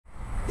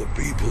the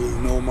people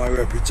who know my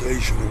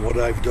reputation and what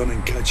I've done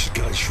in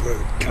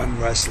catch-as-catch-can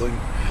wrestling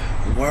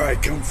and where I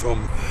come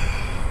from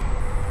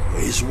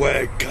is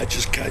where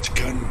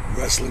catch-as-catch-can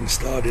wrestling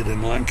started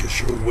in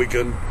Lancashire,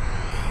 Wigan,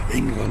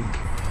 England.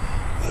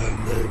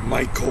 And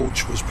my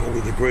coach was probably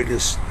the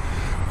greatest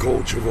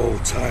coach of all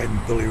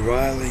time, Billy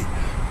Riley,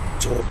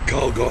 taught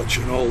Carl Gotch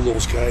and all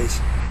those guys.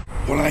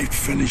 When I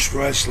finished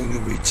wrestling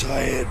and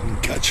retired,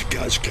 and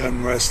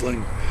catch-as-catch-can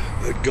wrestling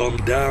had gone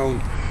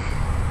down,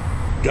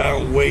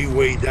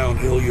 way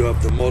downhill. You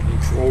have the modern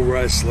pro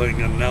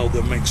wrestling and now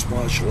the mixed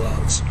martial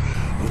arts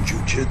and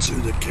jiu-jitsu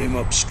that came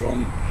up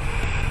strong.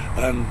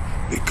 And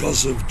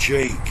because of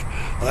Jake,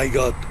 I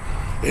got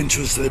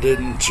interested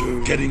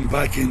into getting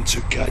back into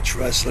catch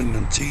wrestling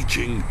and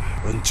teaching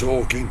and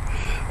talking.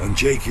 And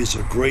Jake is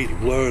a great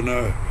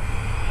learner.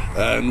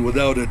 And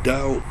without a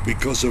doubt,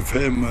 because of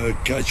him,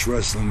 catch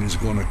wrestling is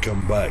going to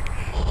come back.